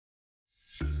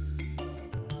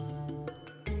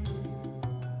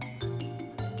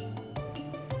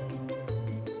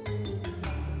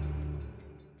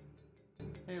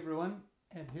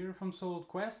here from Solo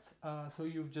Quest. So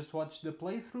you've just watched the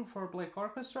playthrough for Black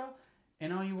Orchestra,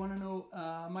 and now you want to know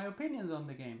my opinions on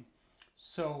the game.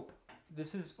 So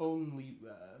this is only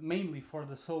mainly for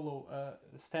the solo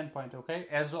standpoint, okay?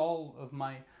 As all of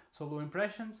my solo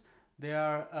impressions, they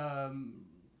are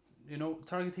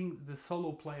targeting the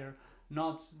solo player,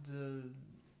 not the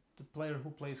player who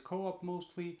plays co-op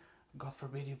mostly. God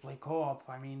forbid you play co-op.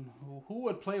 I mean, who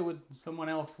would play with someone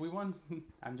else? We want...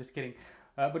 I'm just kidding.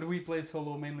 But we play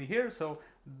solo mainly here, so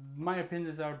my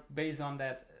opinions are based on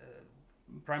that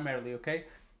primarily, okay?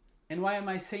 And why am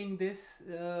I saying this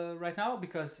right now?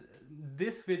 Because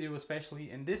this video especially,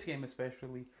 and this game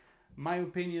especially, my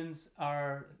opinions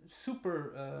are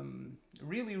super,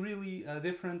 really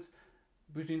different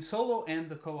between solo and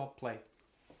the co-op play.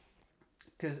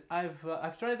 Because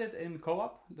I've tried it in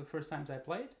co-op the first times I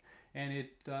played, and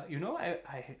it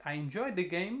I enjoyed the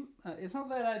game. It's not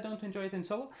that I don't enjoy it in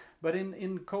solo, but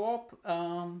in co-op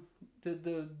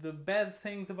the bad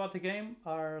things about the game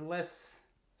are less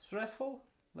stressful.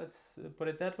 Let's put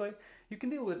it that way. You can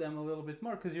deal with them a little bit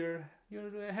more because you're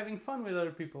having fun with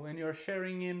other people, and you're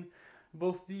sharing in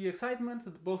both the excitement,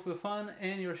 both the fun,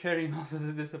 and you're sharing also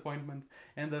the disappointment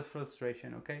and the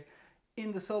frustration, okay?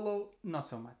 In the solo, not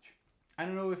so much. I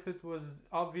don't know if it was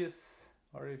obvious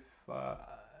or if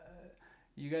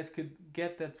you guys could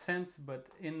get that sense, but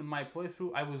in my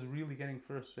playthrough I was really getting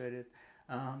frustrated.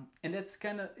 And that's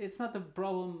it's not the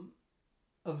problem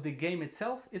of the game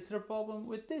itself, it's the problem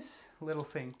with this little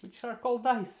thing, which are called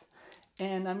dice.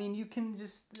 And I mean, you can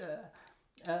just...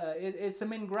 it's the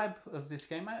main gripe of this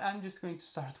game. I'm just going to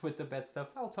start with the bad stuff.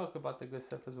 I'll talk about the good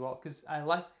stuff as well, because I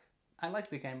like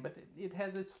the game, but it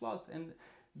has its flaws, and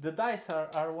the dice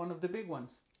are one of the big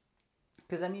ones.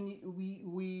 Because I mean,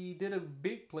 we did a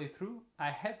big playthrough.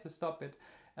 I had to stop it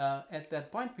at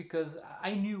that point because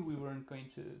I knew we weren't going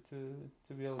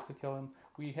to be able to kill him.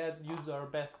 We had used our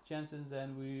best chances,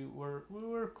 and we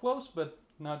were close, but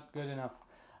not good enough.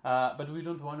 But we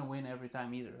don't want to win every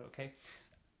time either, okay?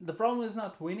 The problem is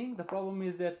not winning. The problem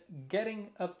is that getting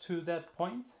up to that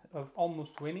point of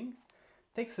almost winning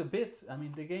takes a bit. I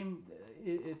mean, the game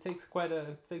it takes quite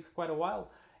a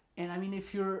while. And I mean,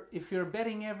 if you're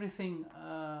betting everything,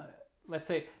 let's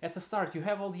say at the start you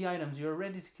have all the items, you're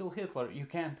ready to kill Hitler. You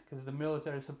can't, because the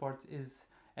military support is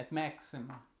at max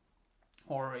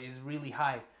or is really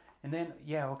high. And then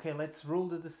yeah, okay, let's roll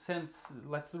the descents.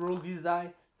 Let's roll these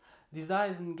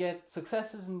dice and get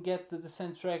successes and get the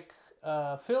descent track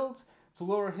filled to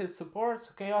lower his support.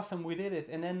 Okay, awesome, we did it.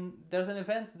 And then there's an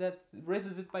event that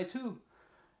raises it by 2.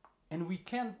 And we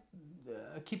can't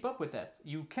keep up with that.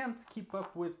 You can't keep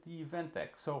up with the event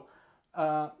tech. So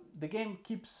the game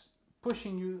keeps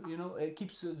pushing you, it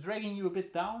keeps dragging you a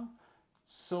bit down.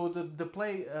 So the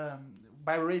play,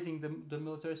 by raising the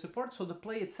military support, so the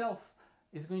play itself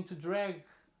is going to drag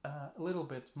a little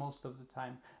bit most of the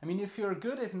time. I mean, if you're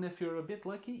good, even if you're a bit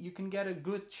lucky, you can get a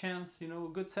good chance, a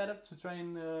good setup to try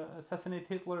and assassinate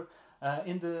Hitler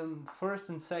in the first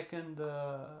and second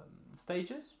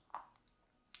stages.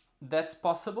 That's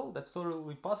possible. That's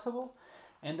totally possible,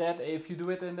 and that if you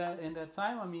do it in that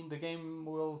time, I mean, the game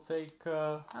will take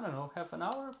I don't know, half an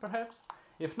hour perhaps.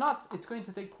 If not, it's going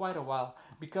to take quite a while,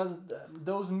 because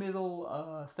those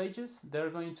middle stages,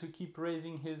 they're going to keep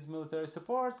raising his military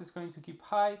support. It's going to keep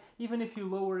high, even if you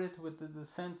lower it with the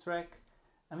descent track.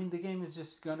 I mean, the game is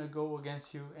just gonna go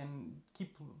against you and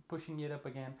keep pushing it up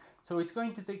again. So it's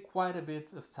going to take quite a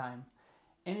bit of time,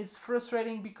 and it's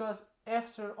frustrating because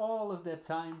after all of that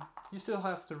time, you still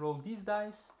have to roll these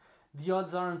dice. The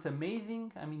odds aren't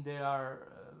amazing. I mean, they are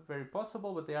very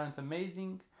possible, but they aren't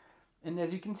amazing. And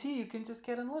as you can see, you can just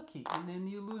get unlucky, and then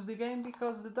you lose the game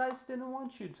because the dice didn't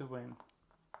want you to win.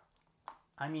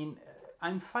 I mean,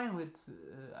 I'm fine with...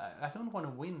 I don't want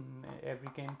to win every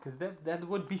game, because that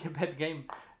would be a bad game,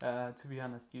 to be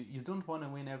honest. You don't want to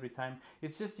win every time.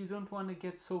 It's just you don't want to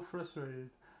get so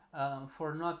frustrated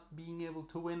for not being able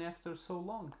to win after so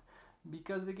long.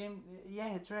 Because the game, yeah,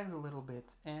 it drags a little bit,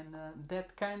 and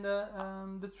that kind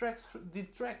of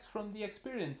detracts from the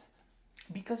experience,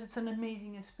 because it's an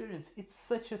amazing experience. It's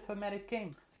such a thematic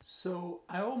game. So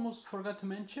I almost forgot to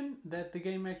mention that the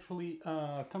game actually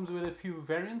comes with a few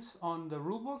variants on the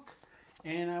rulebook,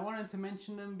 and I wanted to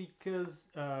mention them because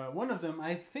one of them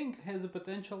I think has the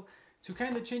potential to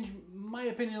kind of change my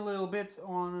opinion a little bit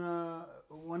on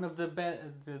one of the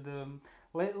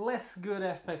less good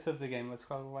aspects of the game, let's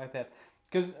call it like that.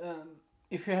 Because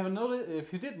if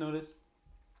you did notice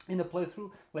in the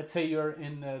playthrough, let's say you're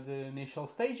in the initial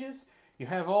stages, you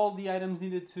have all the items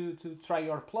needed to try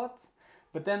your plot,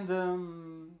 but then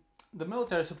the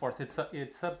military support,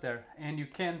 it's up there, and you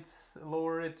can't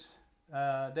lower it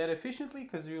that efficiently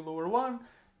because you lower one,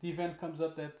 the event comes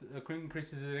up that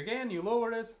increases it again, you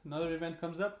lower it, another event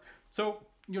comes up. So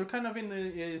you're kind of in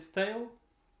a stalemate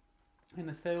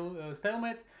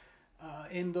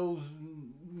in those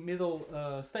middle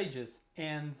stages,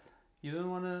 and you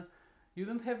don't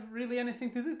have really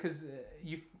anything to do because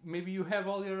maybe you have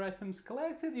all your items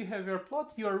collected, you have your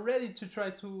plot, you are ready to try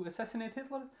to assassinate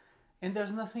Hitler, and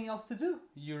there's nothing else to do.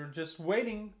 You're just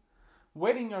waiting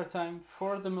your time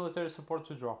for the military support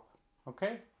to drop.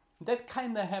 Okay, that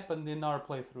kind of happened in our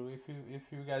playthrough, if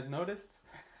you guys noticed,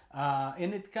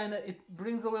 and it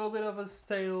brings a little bit of a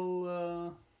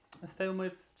stalemate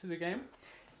to the game.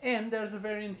 And there's a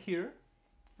variant here.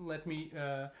 Let me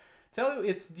tell you,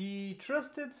 it's the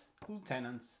Trusted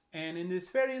Lieutenants. And in this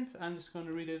variant, I'm just going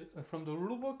to read it from the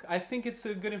rulebook. I think it's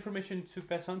a good information to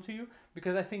pass on to you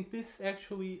because I think this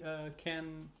actually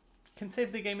can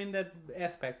save the game in that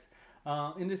aspect.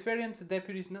 In this variant,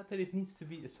 deputies, not that it needs to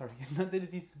be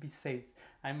saved.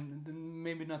 I'm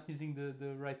maybe not using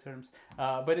the right terms,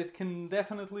 but it can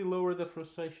definitely lower the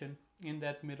frustration in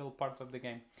that middle part of the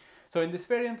game. So in this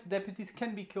variant, deputies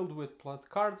can be killed with plot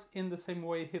cards in the same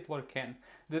way Hitler can.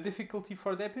 The difficulty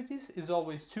for deputies is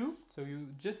always 2, so you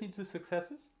just need 2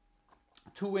 successes.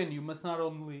 To win, you must not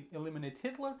only eliminate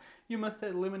Hitler, you must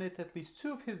eliminate at least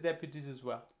 2 of his deputies as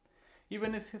well.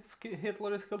 Even if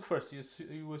Hitler is killed first, you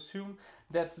assume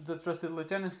that the Trusted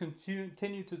Lieutenants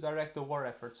continue to direct the war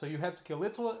effort. So you have to kill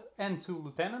Hitler and 2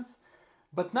 lieutenants.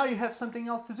 But now you have something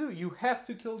else to do. You have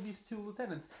to kill these 2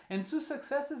 lieutenants, and 2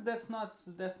 successes. That's not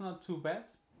too bad.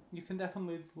 You can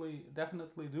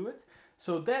definitely do it.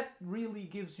 So that really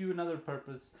gives you another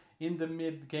purpose in the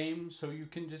mid game. So you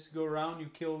can just go around. You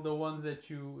kill the ones that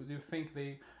you think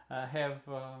they have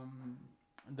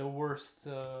the worst.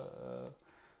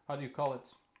 How do you call it?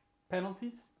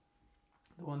 Penalties.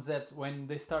 The ones that when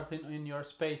they start in your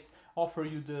space offer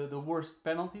you the worst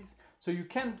penalties. So you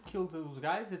can kill those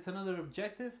guys. It's another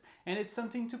objective, and it's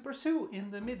something to pursue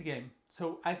in the mid game.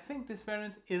 So I think this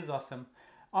variant is awesome.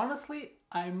 Honestly,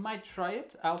 I might try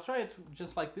it. I'll try it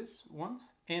just like this once,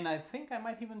 and I think I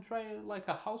might even try like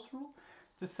a house rule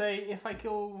to say if I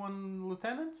kill 1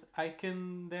 lieutenant, I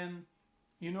can then,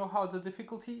 you know how the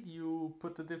difficulty, you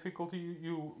put the difficulty,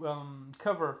 you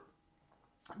cover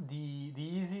the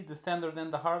easy, the standard,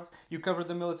 and the hard. You cover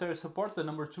the military support, the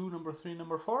number 2, number 3,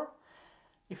 number 4.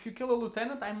 If you kill a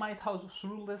lieutenant, I might house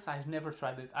rule this. I've never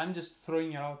tried it. I'm just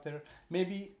throwing it out there.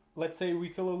 Maybe, let's say we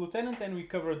kill a lieutenant and we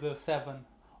cover the 7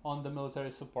 on the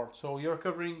military support. So you're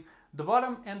covering the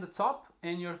bottom and the top,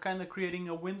 and you're kind of creating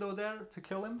a window there to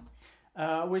kill him,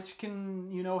 which can,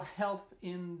 help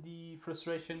in the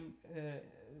frustration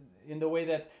in the way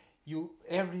that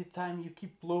every time you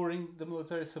keep lowering the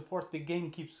military support, the game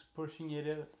keeps pushing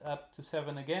it up to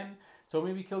 7 again. So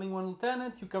maybe killing 1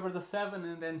 lieutenant, you cover the 7,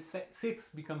 and then 6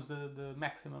 becomes the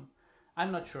maximum.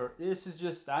 I'm not sure. This is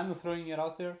just, I'm throwing it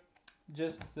out there.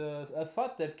 Just a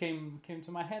thought that came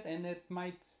to my head, and it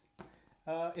might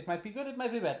be good, it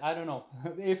might be bad. I don't know.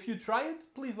 If you try it,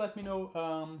 please let me know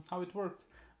how it worked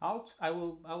out. I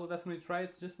will definitely try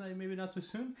it. Just maybe not too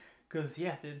soon, because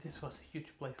yeah, this was a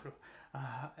huge playthrough,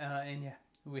 and yeah,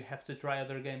 we have to try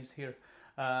other games here.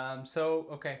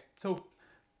 Okay, so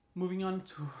moving on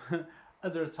to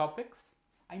other topics.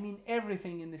 I mean,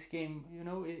 everything in this game,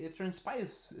 it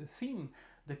transpires theme.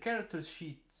 The character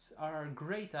sheets are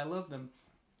great. I love them.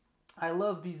 I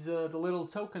love these the little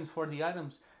tokens for the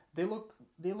items. They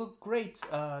look great.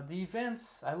 The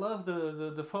events, I love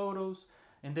the photos,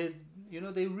 and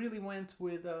they really went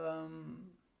with the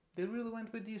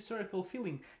historical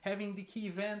feeling. Having the key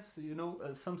events,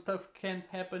 some stuff can't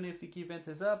happen if the key event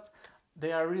is up.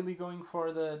 They are really going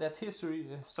for that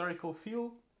historical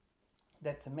feel,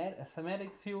 that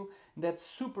thematic feel. That's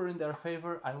super in their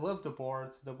favor. I love the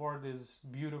board. The board is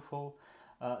beautiful,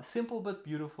 simple but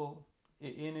beautiful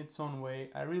in its own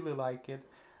way. I really like it.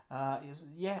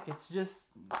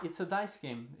 It's a dice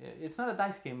game. It's not a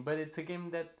dice game, but it's a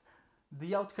game that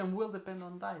the outcome will depend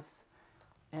on dice.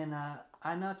 And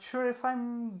I'm not sure if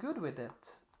I'm good with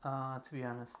it, to be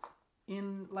honest.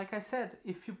 Like I said,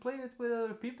 if you play it with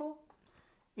other people,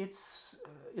 it's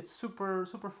super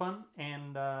fun,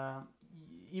 and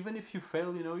even if you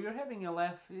fail, you're having a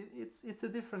laugh. It's a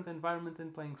different environment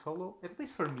than playing solo, at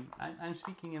least for me. I'm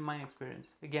speaking in my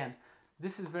experience. Again,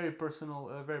 this is very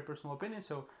personal opinion,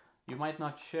 so you might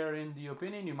not share in the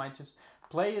opinion. You might just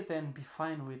play it and be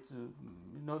fine with,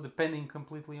 depending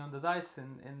completely on the dice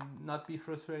and not be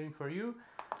frustrating for you.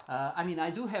 I mean,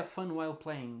 I do have fun while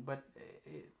playing, but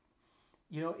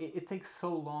you know, it takes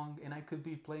so long, and I could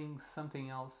be playing something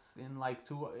else in like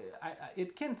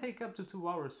it can take up to 2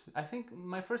 hours. I think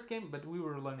my first game, but we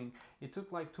were learning, it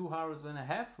took like 2 hours and a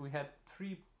half. We had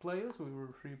 3 players. We were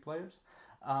 3 players.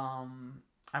 I'm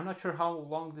not sure how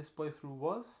long this playthrough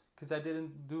was because I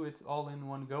didn't do it all in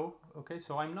one go. Okay,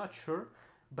 so I'm not sure,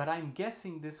 but I'm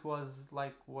guessing this was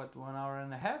like what, 1 hour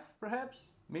and a half, perhaps,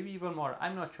 maybe even more.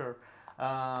 I'm not sure.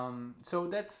 So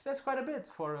that's quite a bit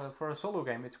for a solo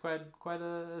game. It's quite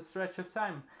a stretch of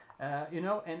time, you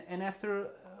know. And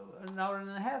after an hour and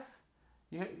a half,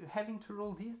 you having to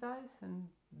roll these dice and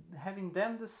having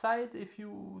them decide if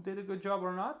you did a good job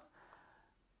or not.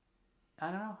 I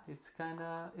don't know. It's kind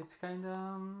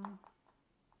of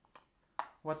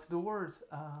what's the word?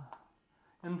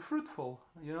 Unfruitful.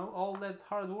 You know, all that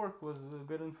hard work was a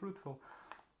bit unfruitful.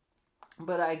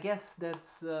 But I guess that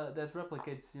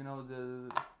replicates, you know,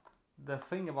 the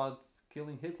thing about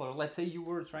killing Hitler. Let's say you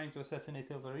were trying to assassinate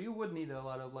Hitler, you would need a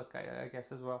lot of luck, I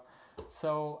guess, as well.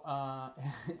 So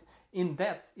in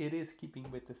that, it is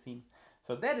keeping with the theme.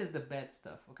 So that is the bad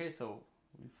stuff. Okay, so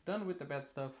we've done with the bad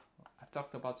stuff. I've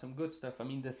talked about some good stuff. I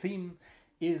mean, the theme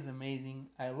is amazing.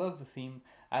 I love the theme.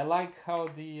 I like how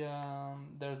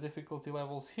there's difficulty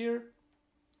levels here.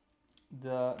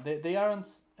 They aren't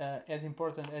as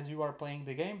important as you are playing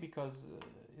the game because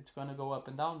it's going to go up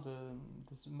and down the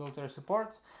military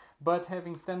support, but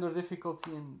having standard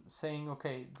difficulty and saying,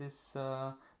 okay, this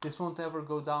won't ever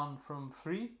go down from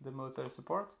 3, the military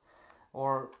support,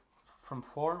 or from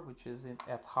 4, which is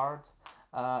at hard.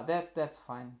 That's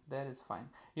fine. That is fine.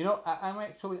 You know,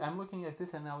 I'm looking at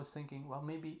this and I was thinking, well,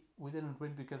 maybe we didn't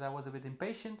win because I was a bit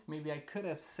impatient. Maybe I could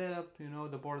have set up, you know,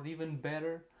 the board even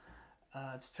better.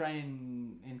 To try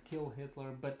and kill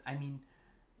Hitler, but I mean,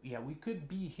 yeah, we could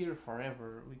be here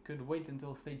forever. We could wait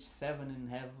until stage 7 and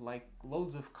have like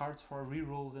loads of cards for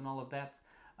rerolls and all of that.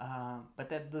 But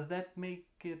does that make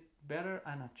it better?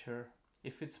 I'm not sure.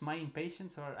 If it's my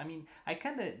impatience or, I mean, I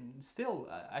took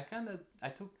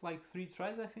like 3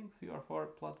 tries, I think, 3 or 4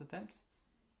 plot attempts.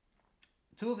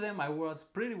 2 of them I was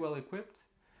pretty well equipped,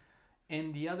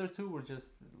 and the other 2 were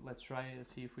just, let's try and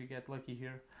see if we get lucky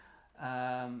here.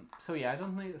 So yeah, I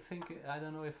don't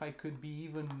know if I could be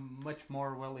even much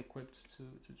more well equipped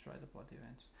to try the plot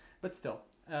events. But still,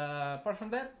 apart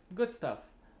from that, good stuff.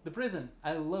 The prison,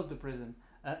 I love the prison.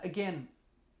 Again,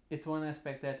 it's one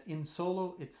aspect that in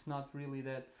solo it's not really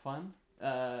that fun,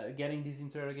 getting these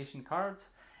interrogation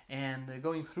cards and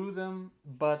going through them.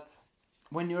 But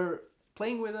when you're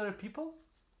playing with other people,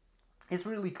 it's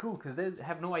really cool because they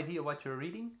have no idea what you're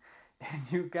reading,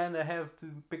 and you kind of have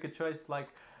to pick a choice like,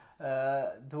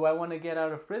 do I want to get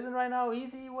out of prison right now,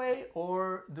 easy way,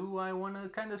 or do I want to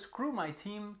kind of screw my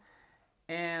team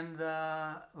and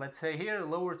let's say here,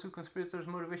 lower 2 conspirators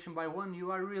motivation by 1, you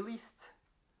are released.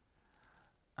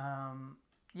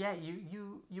 Yeah,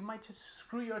 you might just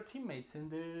screw your teammates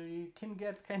and you can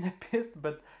get kind of pissed,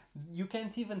 but you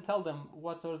can't even tell them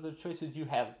what are the choices you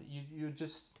have. You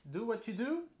just do what you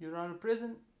do, you're out of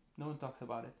prison, no one talks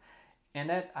about it. And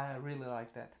that, I really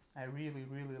like that. I really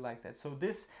like that. So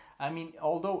this, I mean,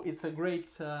 although it's a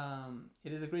great,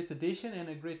 it is a great addition and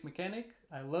a great mechanic.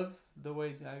 I love the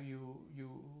way that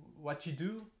what you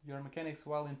do, your mechanics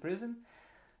while in prison.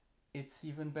 It's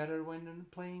even better when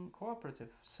playing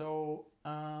cooperative. So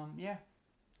yeah,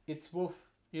 it's both.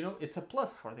 You know, it's a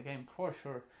plus for the game for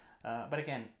sure. But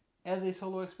again, as a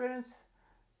solo experience,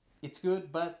 it's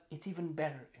good, but it's even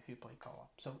better if you play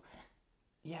co-op. So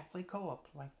yeah, play co-op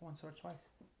like once or twice.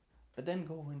 But then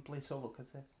go and play solo because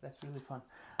that's really fun.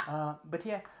 But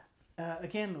yeah,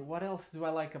 again, what else do I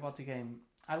like about the game?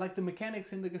 I like the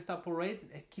mechanics in the Gestapo raid.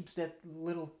 It keeps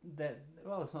well,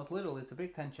 it's not little, it's a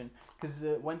big tension. Because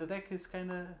when the deck is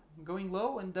kind of going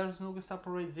low and there's no Gestapo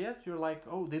raids yet, you're like,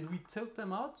 oh, did we take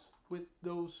them out with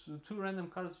those 2 random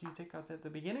cards you take out at the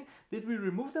beginning? Did we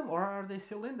remove them or are they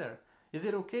still in there? Is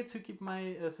it okay to keep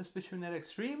my suspicion at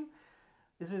extreme?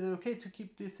 Is it okay to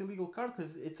keep this illegal card?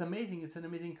 Because it's amazing, it's an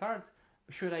amazing card.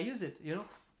 Should I use it? You know,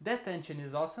 that tension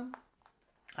is awesome.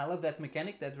 I love that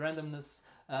mechanic, that randomness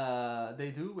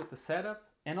they do with the setup,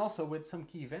 and also with some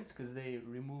key events, because they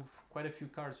remove quite a few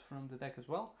cards from the deck as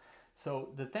well. So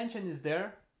the tension is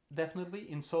there,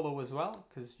 definitely, in solo as well,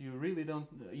 because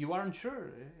you aren't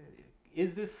sure,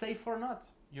 is this safe or not?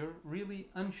 You're really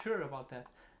unsure about that.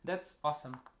 That's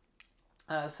awesome.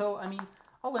 So, I mean,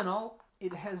 all in all,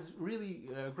 it has really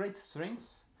great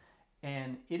strengths,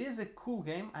 and it is a cool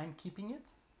game. I'm keeping it,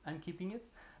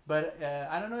 but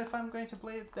I don't know if I'm going to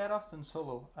play it that often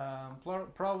solo.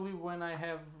 Probably when I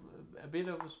have a bit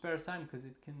of a spare time, because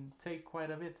it can take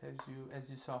quite a bit, as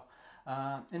you saw.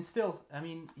 And still, I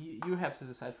mean, you have to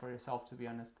decide for yourself, to be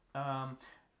honest.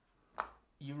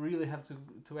 You really have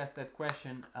to ask that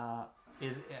question: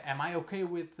 am I okay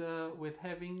with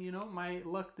having, you know, my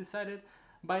luck decided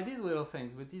by these little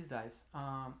things, with these dice?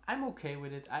 I'm okay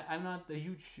with it. I'm not a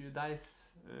huge dice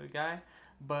guy,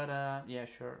 but yeah,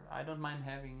 sure, I don't mind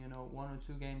having, you know, 1 or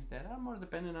 2 games that are more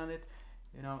dependent on it.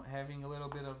 You know, having a little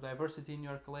bit of diversity in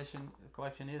your collection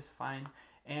is fine.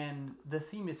 And the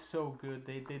theme is so good.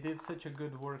 They did such a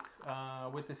good work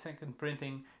with the second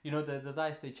printing. You know, the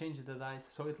dice, they changed the dice,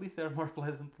 so at least they're more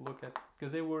pleasant to look at,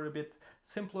 because they were a bit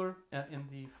simpler in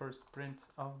the first print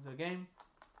of the game.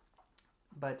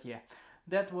 But yeah,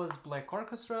 that was Black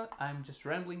Orchestra. I'm just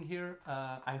rambling here.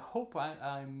 I hope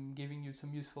I'm giving you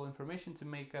some useful information to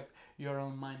make up your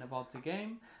own mind about the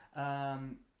game.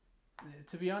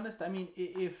 To be honest, I mean,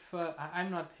 if I'm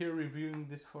not here reviewing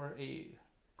this for a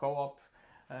co-op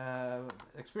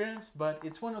experience, but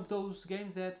it's one of those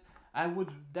games that I would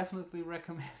definitely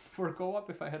recommend for co-op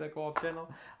if I had a co-op channel.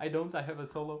 I don't, I have a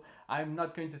solo. I'm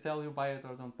not going to tell you buy it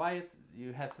or don't buy it.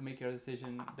 You have to make your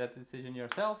decision, that decision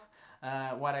yourself.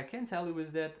 What I can tell you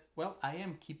is that, well, I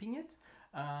am keeping it,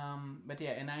 but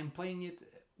yeah, and I'm playing it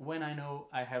when I know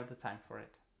I have the time for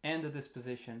it and the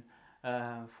disposition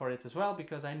for it as well,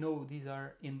 because I know these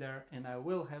are in there and I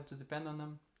will have to depend on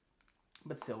them.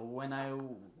 But still, when I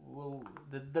will,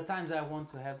 the times I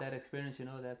want to have that experience, you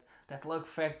know, that luck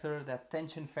factor, that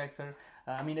tension factor.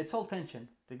 I mean, it's all tension.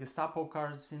 The Gestapo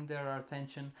cards in there are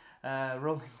tension.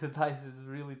 Rolling the dice is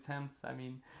really tense. I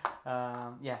mean,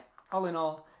 yeah, all in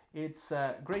all, it's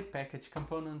a great package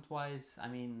component-wise. I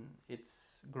mean,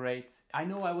 it's great. I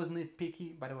know I was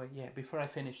nitpicky, by the way, yeah, before I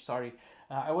finish, sorry.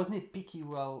 I was nitpicky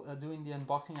while doing the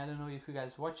unboxing. I don't know if you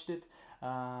guys watched it.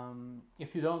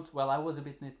 If you don't, well, I was a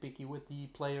bit nitpicky with the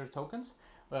player tokens.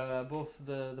 Both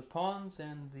the pawns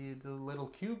and the little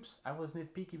cubes. I was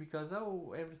nitpicky because,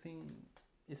 oh, everything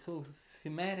is so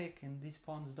thematic and these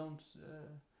pawns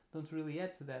don't really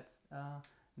add to that.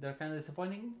 They're kind of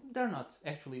disappointing. They're not,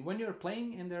 actually. When you're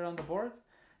playing and they're on the board,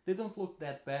 they don't look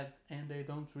that bad and they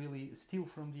don't really steal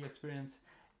from the experience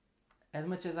as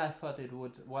much as I thought it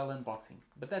would while unboxing.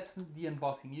 But that's the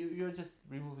unboxing. You're just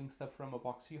removing stuff from a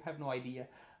box. You have no idea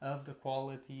of the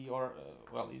quality, or,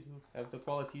 well, you do have the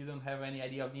quality. You don't have any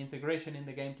idea of the integration in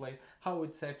the gameplay, how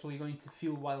it's actually going to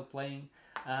feel while playing.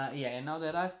 Yeah, and now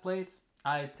that I've played,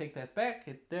 I take that back.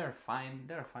 They're fine.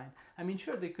 They're fine. I mean,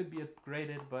 sure, they could be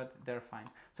upgraded, but they're fine.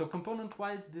 So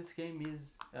component-wise, this game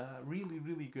is really,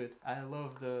 really good. I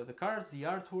love the cards, the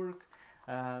artwork.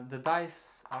 The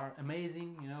dice are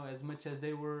amazing. You know, as much as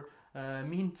they were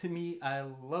mean to me, I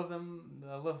love them.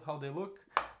 I love how they look.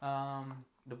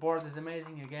 The board is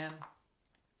amazing again.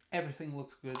 Everything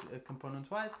looks good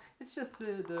component-wise. It's just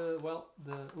the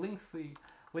lengthy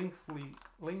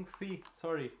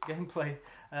gameplay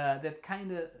that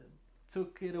kind of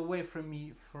took it away from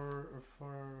me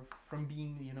from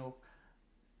being, you know,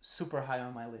 super high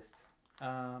on my list.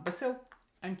 But still,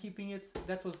 I'm keeping it.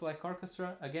 That was Black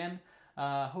Orchestra again.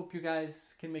 Hope you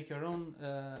guys can make your own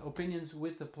opinions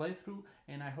with the playthrough,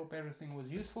 and I hope everything was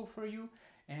useful for you.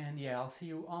 And yeah, I'll see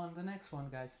you on the next one,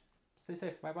 guys. Stay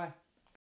safe. Bye bye.